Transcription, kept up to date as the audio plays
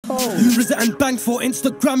You rizz it and bang for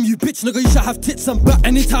Instagram, you bitch nigga, you should have tits and back.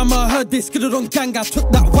 Anytime I heard they skidded on gang, I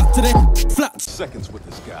took that whack to their flat. Seconds with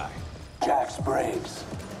this guy. Jax Briggs.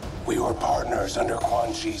 We were partners under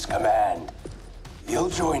Quan Chi's command. You'll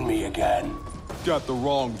join me again. Got the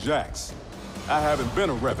wrong Jax. I haven't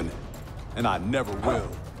been a revenant, and I never will.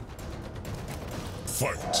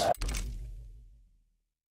 Fight.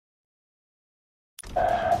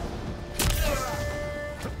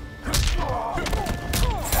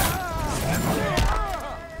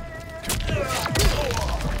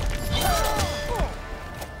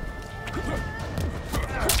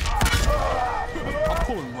 I'm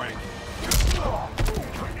pulling rank.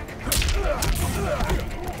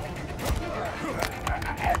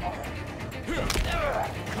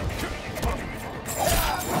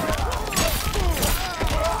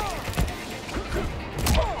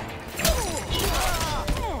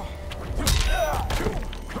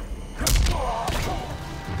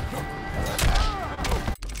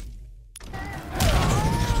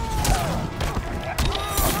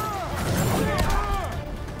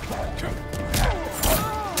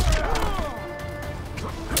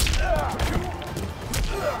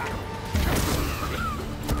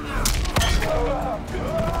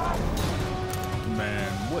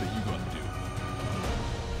 Man, what are you gonna do?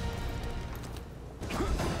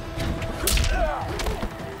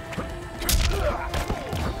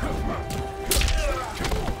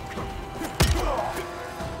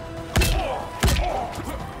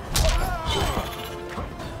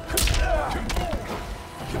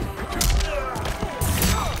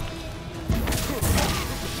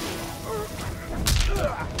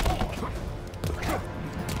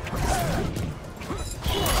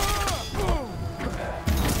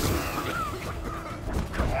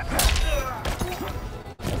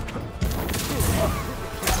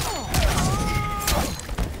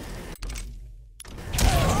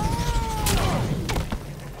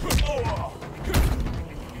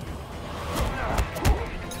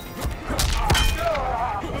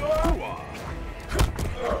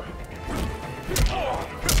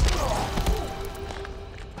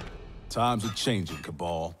 Times are changing,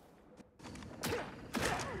 Cabal.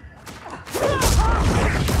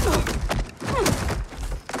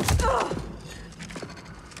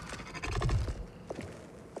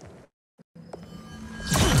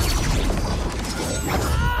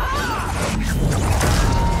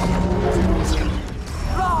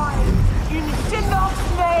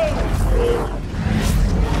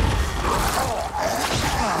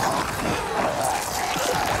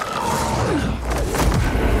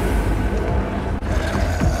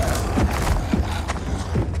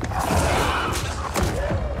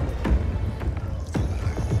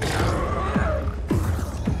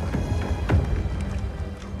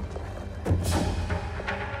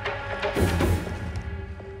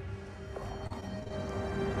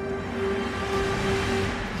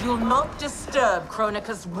 You'll not disturb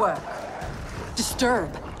Kronika's work. Disturb.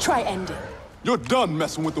 Try ending. You're done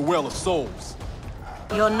messing with the Well of Souls.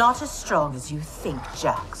 You're not as strong as you think,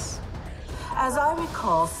 Jax. As I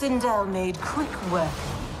recall, Sindel made quick work of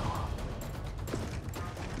you.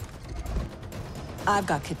 I've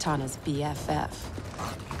got Kitana's BFF.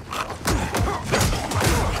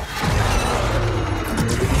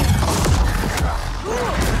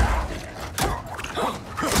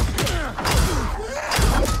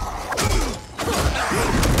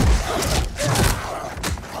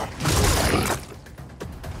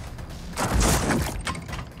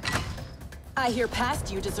 I hear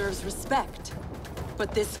past you deserves respect,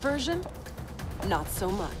 but this version, not so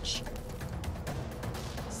much.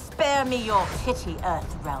 Spare me your pity,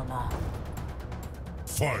 Earth Realmer.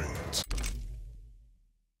 Fight.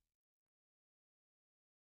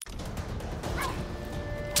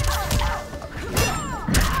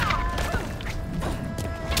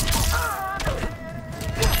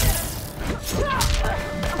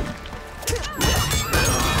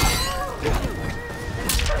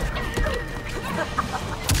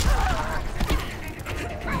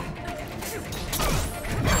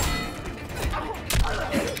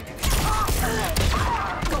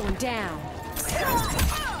 Going down.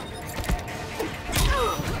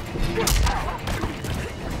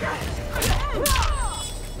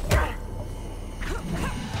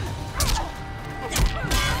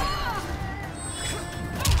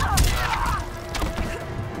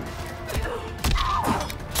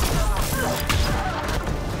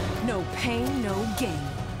 No pain, no gain.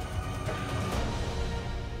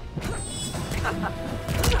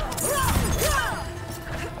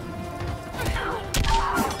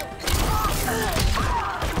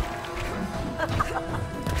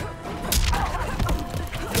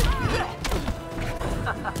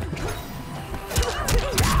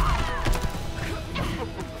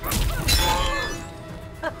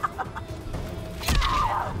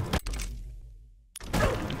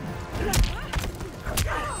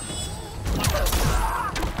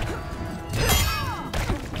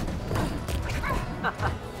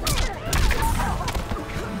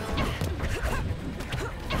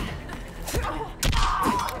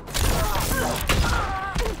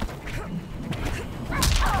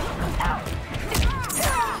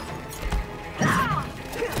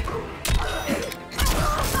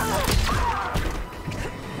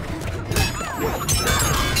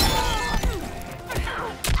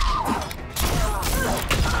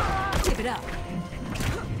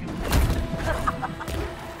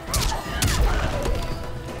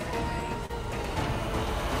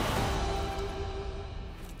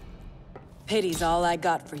 Pity's all I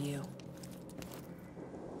got for you.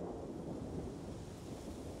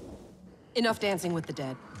 Enough dancing with the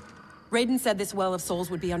dead. Raiden said this Well of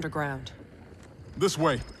Souls would be underground. This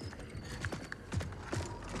way.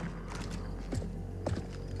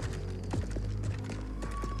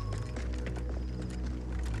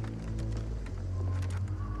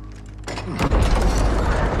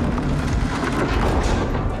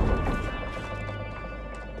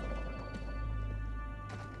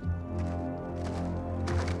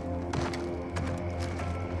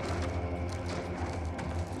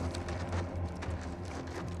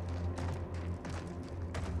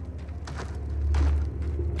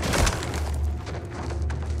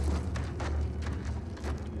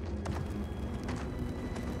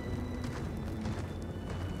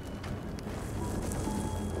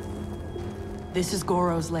 This is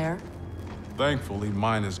Goro's lair? Thankfully,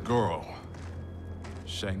 mine is Goro.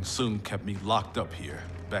 Shang Tsung kept me locked up here,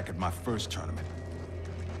 back at my first tournament.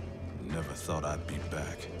 Never thought I'd be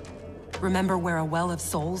back. Remember where a Well of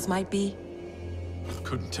Souls might be?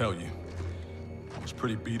 Couldn't tell you. I was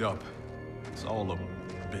pretty beat up. It's all a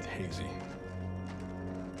bit hazy.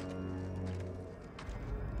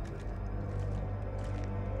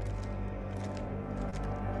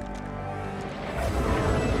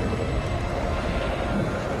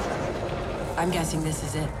 I'm guessing this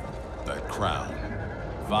is it. That crown.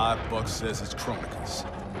 $5 says it's Chronicles.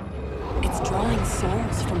 It's drawing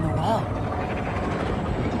souls from the well.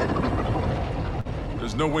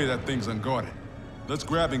 There's no way that thing's unguarded. Let's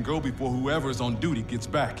grab and go before whoever's on duty gets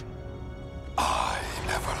back. I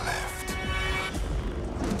never left.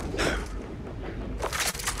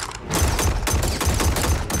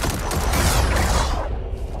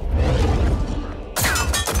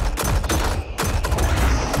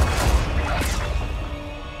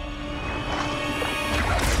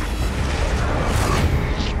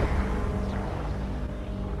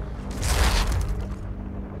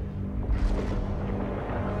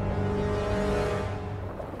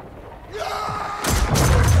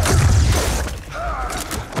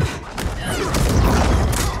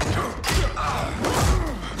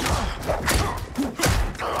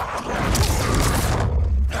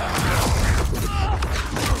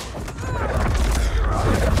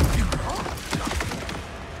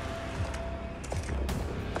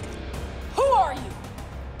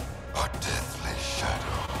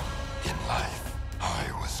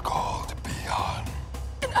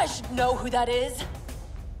 Know who that is?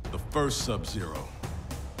 The first Sub-Zero.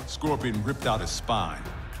 Scorpion ripped out his spine.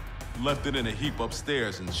 Left it in a heap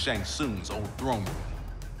upstairs in Shang Tsung's old throne room.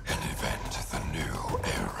 An event the new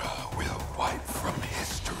era will wipe from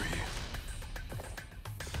history.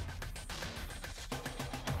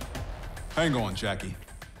 Hang on, Jacqui.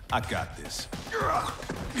 I got this.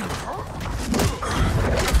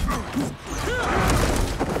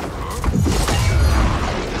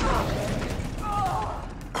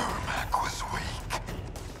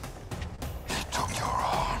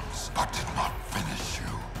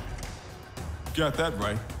 Got that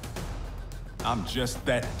right. I'm just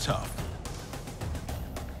that tough.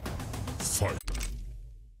 Fight.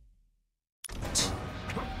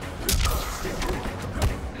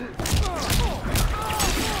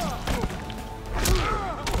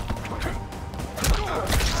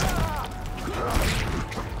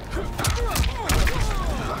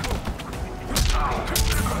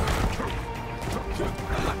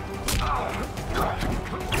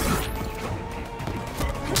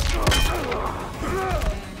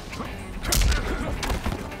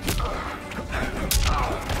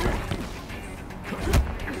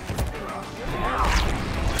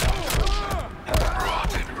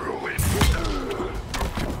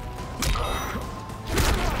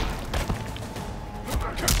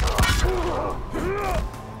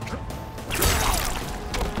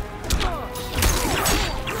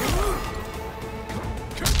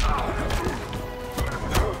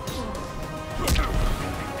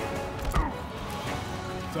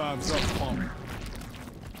 Time's up, punk.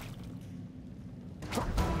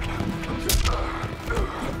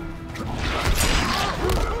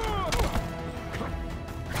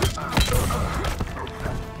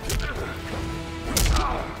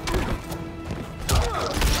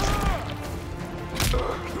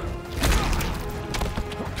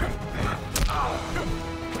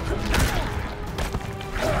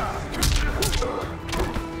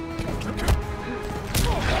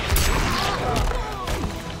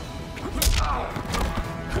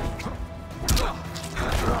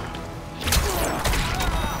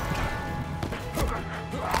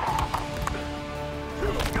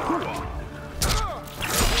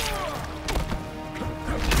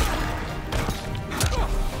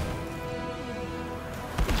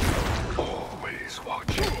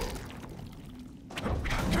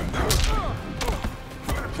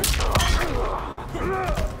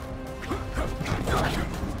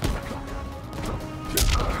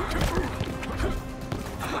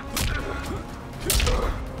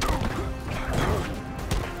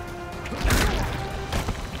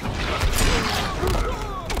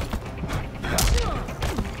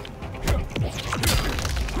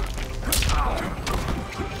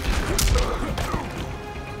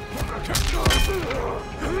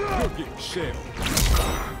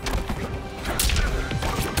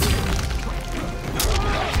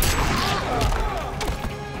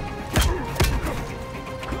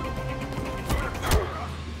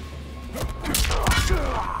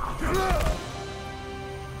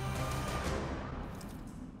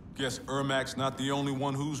 Guess Ermac's not the only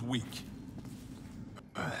one who's weak.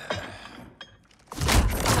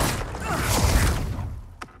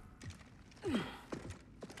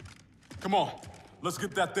 Come on, let's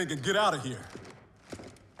get that thing and get out of here.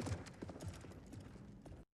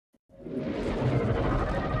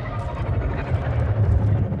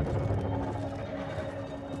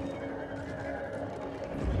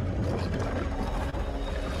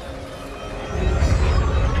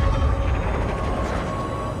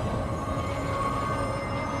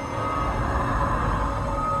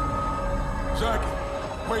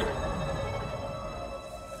 Jacqui, wait.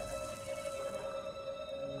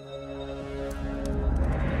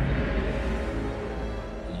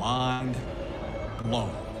 Mind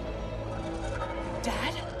blown.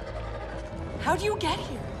 Dad? How'd you get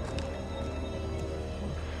here?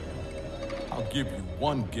 I'll give you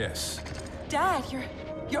one guess. Dad,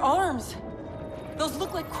 your arms. Those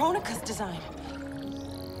look like Kronika's design.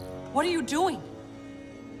 What are you doing?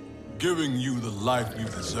 Giving you the life you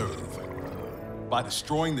deserve. By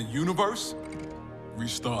destroying the universe?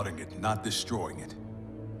 Restarting it, not destroying it.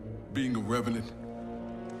 Being a revenant.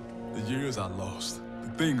 The years I lost. The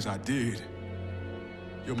things I did.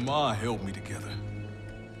 Your ma held me together.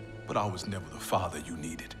 But I was never the father you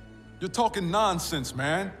needed. You're talking nonsense,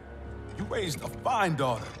 man. You raised a fine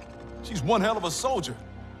daughter. She's one hell of a soldier.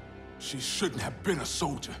 She shouldn't have been a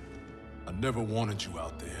soldier. I never wanted you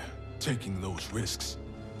out there, taking those risks.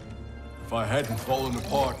 If I hadn't fallen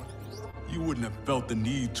apart, you wouldn't have felt the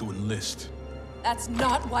need to enlist. That's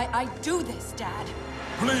not why I do this, Dad.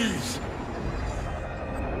 Please!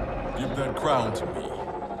 Give that crown to me.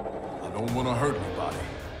 I don't want to hurt anybody.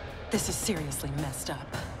 This is seriously messed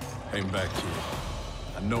up. Hang back, kid.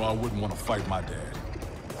 I know I wouldn't want to fight my dad.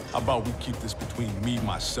 How about we keep this between me,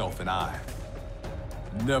 myself, and I?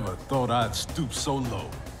 Never thought I'd stoop so low.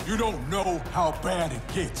 You don't know how bad it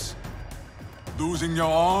gets. Losing your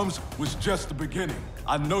arms was just the beginning.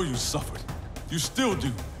 I know you suffered. You still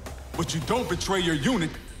do. But you don't betray your unit.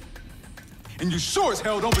 And you sure as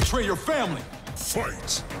hell don't betray your family.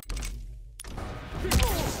 Fight!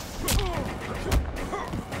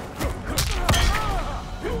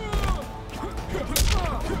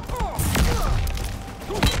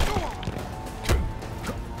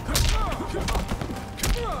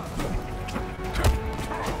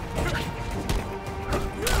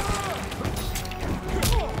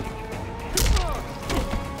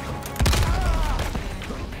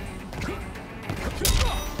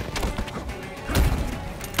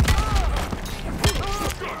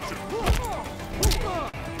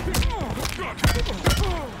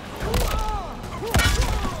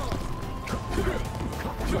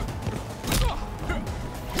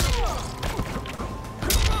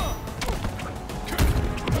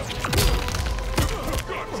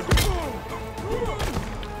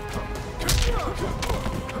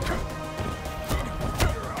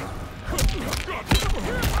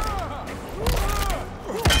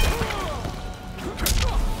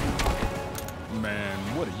 Man,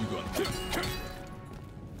 what are you gonna do?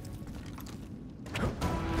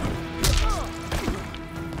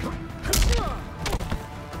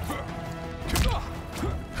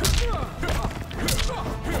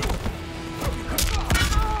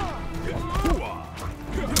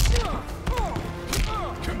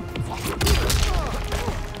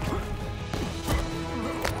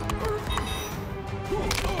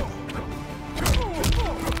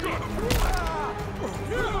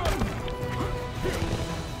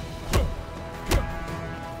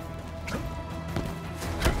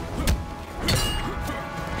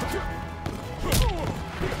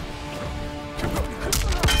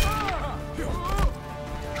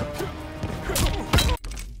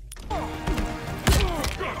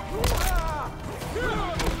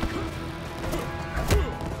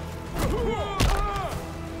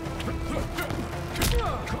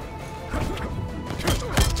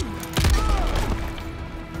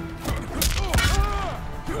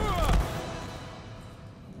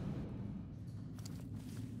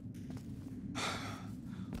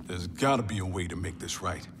 There's gotta be a way to make this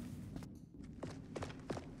right.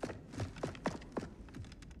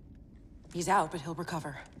 He's out, but he'll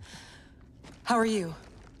recover. How are you?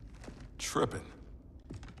 Tripping.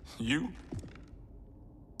 You?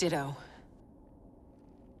 Ditto.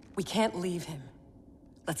 We can't leave him.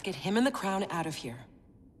 Let's get him and the crown out of here.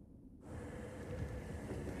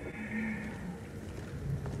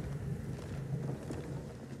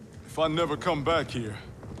 If I never come back here,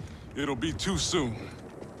 it'll be too soon.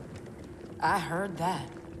 I heard that.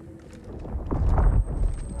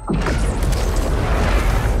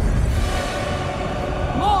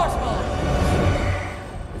 Mortal!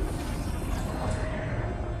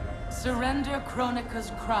 Surrender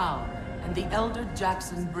Kronika's crown and the Elder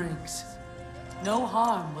Jackson Briggs. No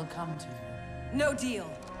harm will come to you. No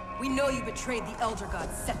deal. We know you betrayed the Elder God,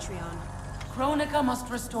 Cetrion. Kronika must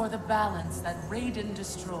restore the balance that Raiden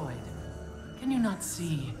destroyed. Can you not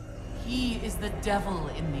see? He is the devil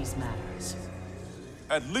in these matters.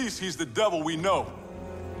 At least he's the devil we know.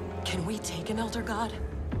 Can we take an Elder God?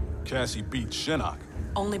 Cassie beat Shinnok.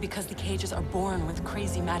 Only because the cages are born with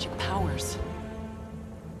crazy magic powers.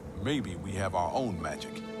 Maybe we have our own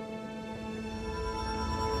magic.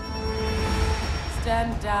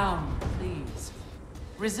 Stand down, please.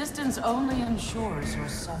 Resistance only ensures your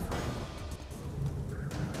suffering.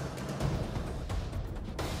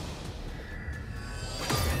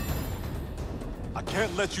 I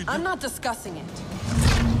can't let you do— I'm not discussing it.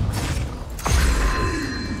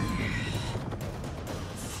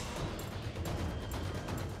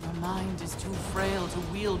 Your mind is too frail to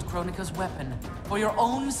wield Kronika's weapon. For your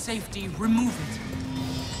own safety, remove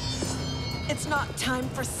it. It's not time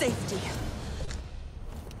for safety.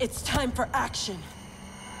 It's time for action.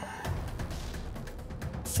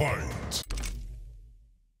 Fight!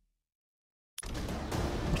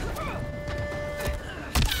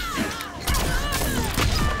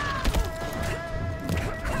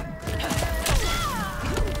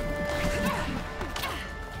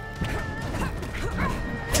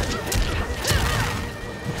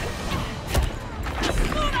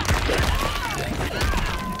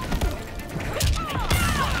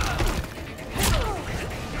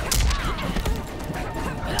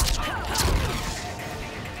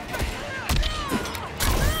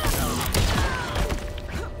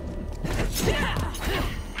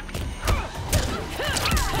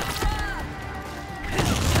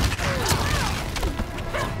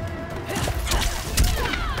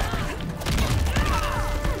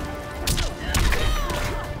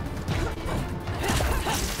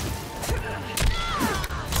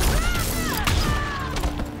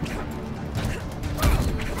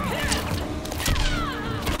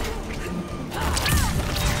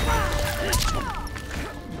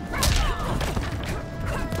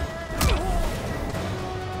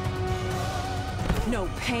 No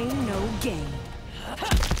pain, no gain.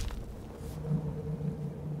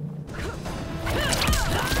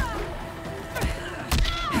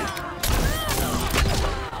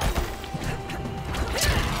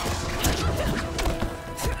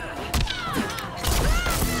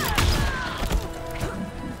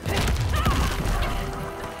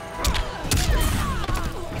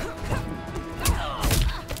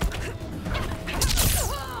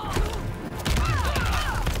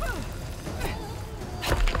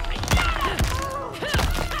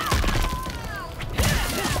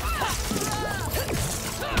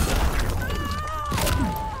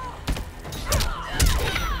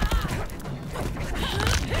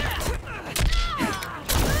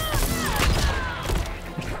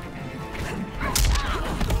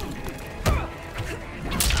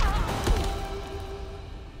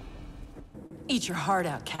 Eat your heart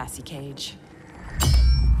out, Cassie Cage.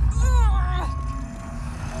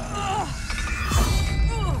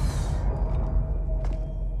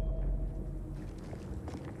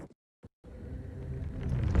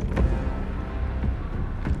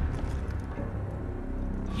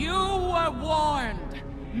 You were warned.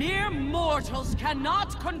 Mere mortals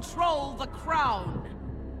cannot control the crown.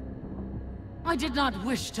 I did not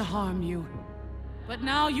wish to harm you, but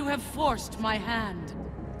now you have forced my hand.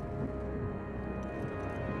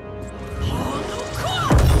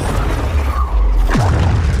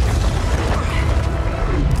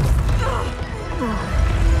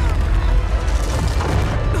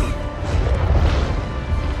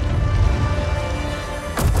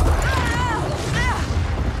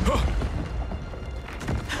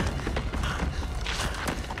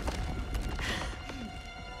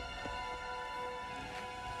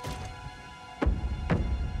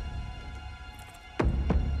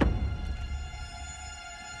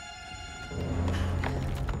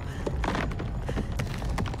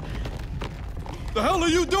 The hell are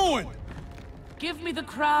you doing? Give me the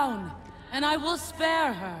crown, and I will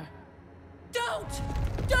spare her. Don't!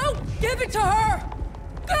 Don't give it to her!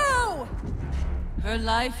 Go! Her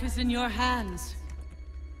life is in your hands.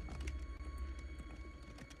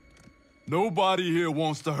 Nobody here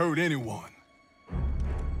wants to hurt anyone.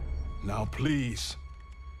 Now please,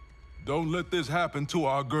 don't let this happen to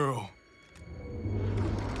our girl.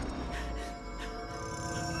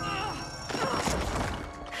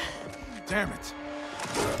 Damn it.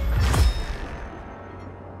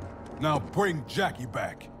 Now bring Jacqui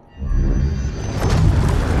back.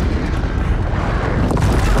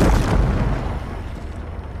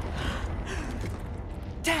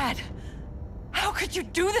 Dad! could you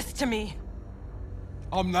do this to me?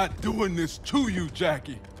 I'm not doing this to you,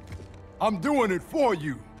 Jacqui. I'm doing it for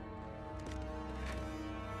you.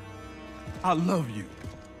 I love you.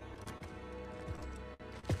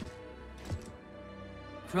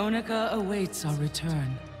 Kronika awaits our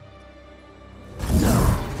return.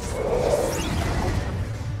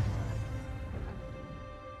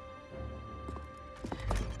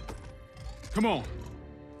 Come on.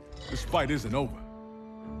 This fight isn't over.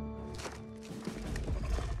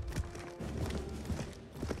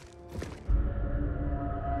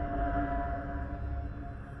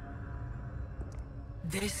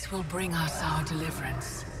 This will bring us our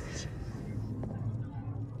deliverance.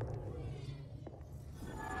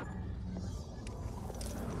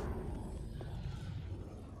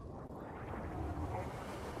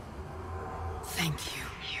 Thank you.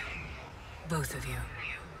 Both of you.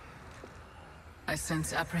 I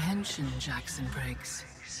sense apprehension, Jackson Briggs.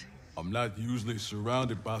 I'm not usually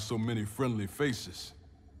surrounded by so many friendly faces.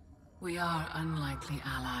 We are unlikely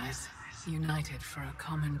allies, united for a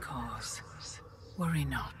common cause. Worry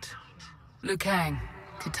not. Liu Kang,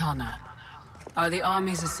 Kitana, are the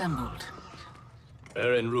armies assembled?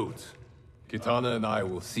 They're en route. Kitana and I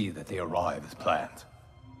will see that they arrive as planned.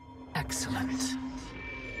 Excellent.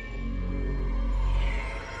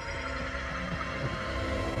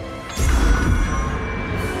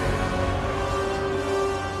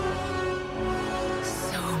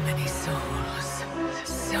 So many souls,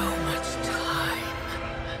 so much time.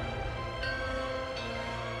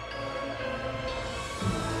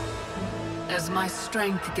 As my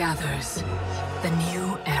strength gathers, the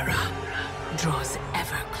new era draws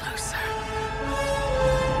ever closer.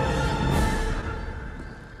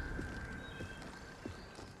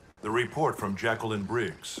 The report from Jacqueline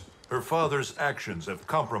Briggs. Her father's actions have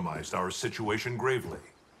compromised our situation gravely.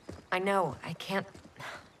 I know. I can't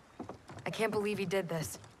believe he did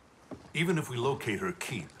this. Even if we locate her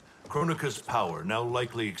keep, Kronika's power now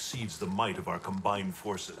likely exceeds the might of our combined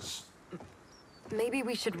forces. Maybe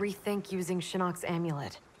we should rethink using Shinnok's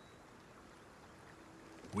amulet.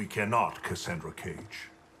 We cannot, Cassandra Cage.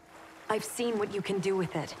 I've seen what you can do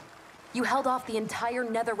with it. You held off the entire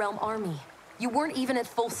Netherrealm army. You weren't even at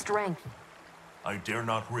full strength. I dare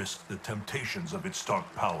not risk the temptations of its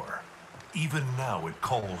dark power. Even now it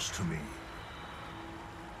calls to me.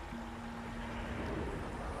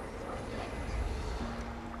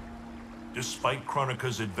 Despite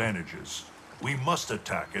Kronika's advantages, we must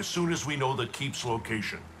attack as soon as we know the keep's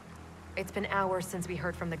location. It's been hours since we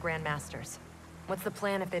heard from the Grandmasters. What's the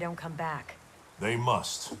plan if they don't come back? They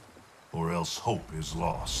must, or else hope is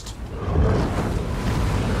lost.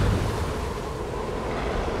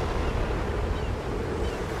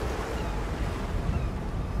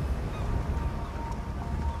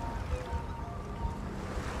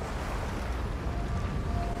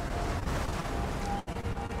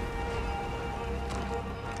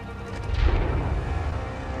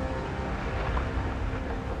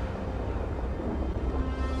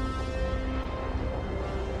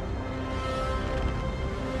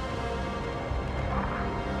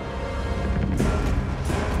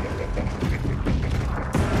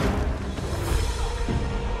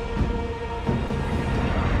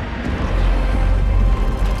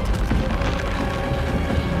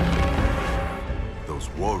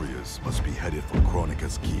 Warriors must be headed for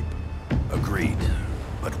Kronika's keep. Agreed.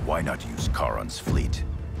 But why not use Charon's fleet?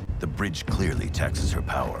 The bridge clearly taxes her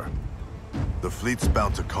power. The fleet's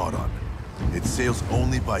bound to Charon. It sails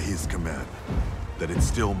only by his command. That it's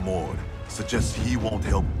still moored suggests he won't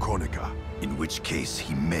help Kronika. In which case,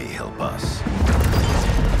 he may help us.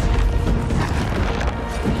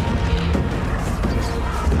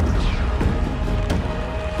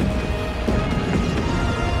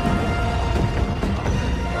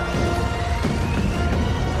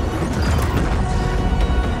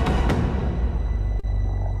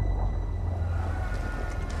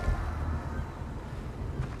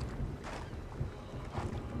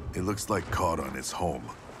 It looks like Charon is home.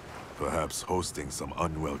 Perhaps hosting some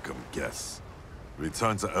unwelcome guests.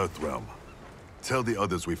 Return to Earthrealm. Tell the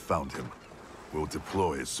others we found him. We'll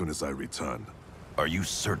deploy as soon as I return. Are you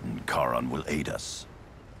certain Charon will aid us?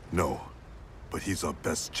 No, but he's our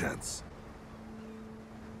best chance.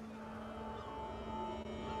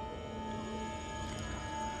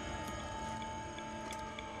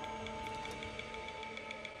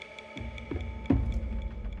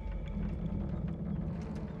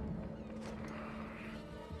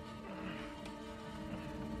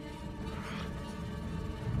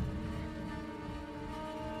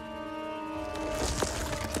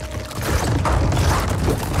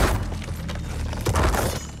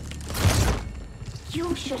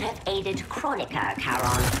 You should have aided Chronica,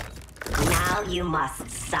 Charon. Now you must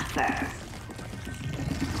suffer.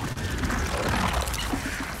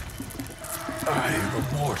 I am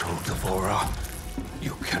immortal, Devora.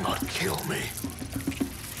 You cannot kill me.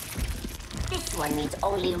 This one needs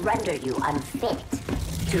only render you unfit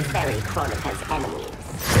to ferry Chronica's enemies.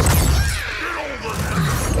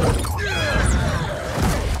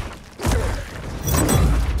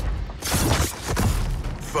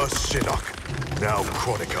 First Shinnok, now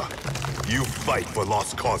Chronica. You fight for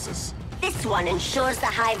lost causes. This one ensures the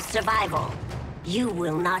Hive's survival. You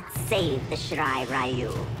will not save the Shirai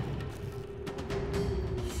Ryu.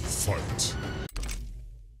 Fight.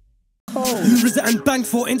 You visit and bang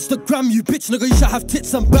for Instagram, you bitch nigga, you should have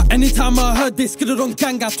tits and back. Anytime I heard they skidded on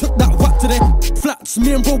gang, I took that whack to their flats.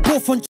 Me and bro both on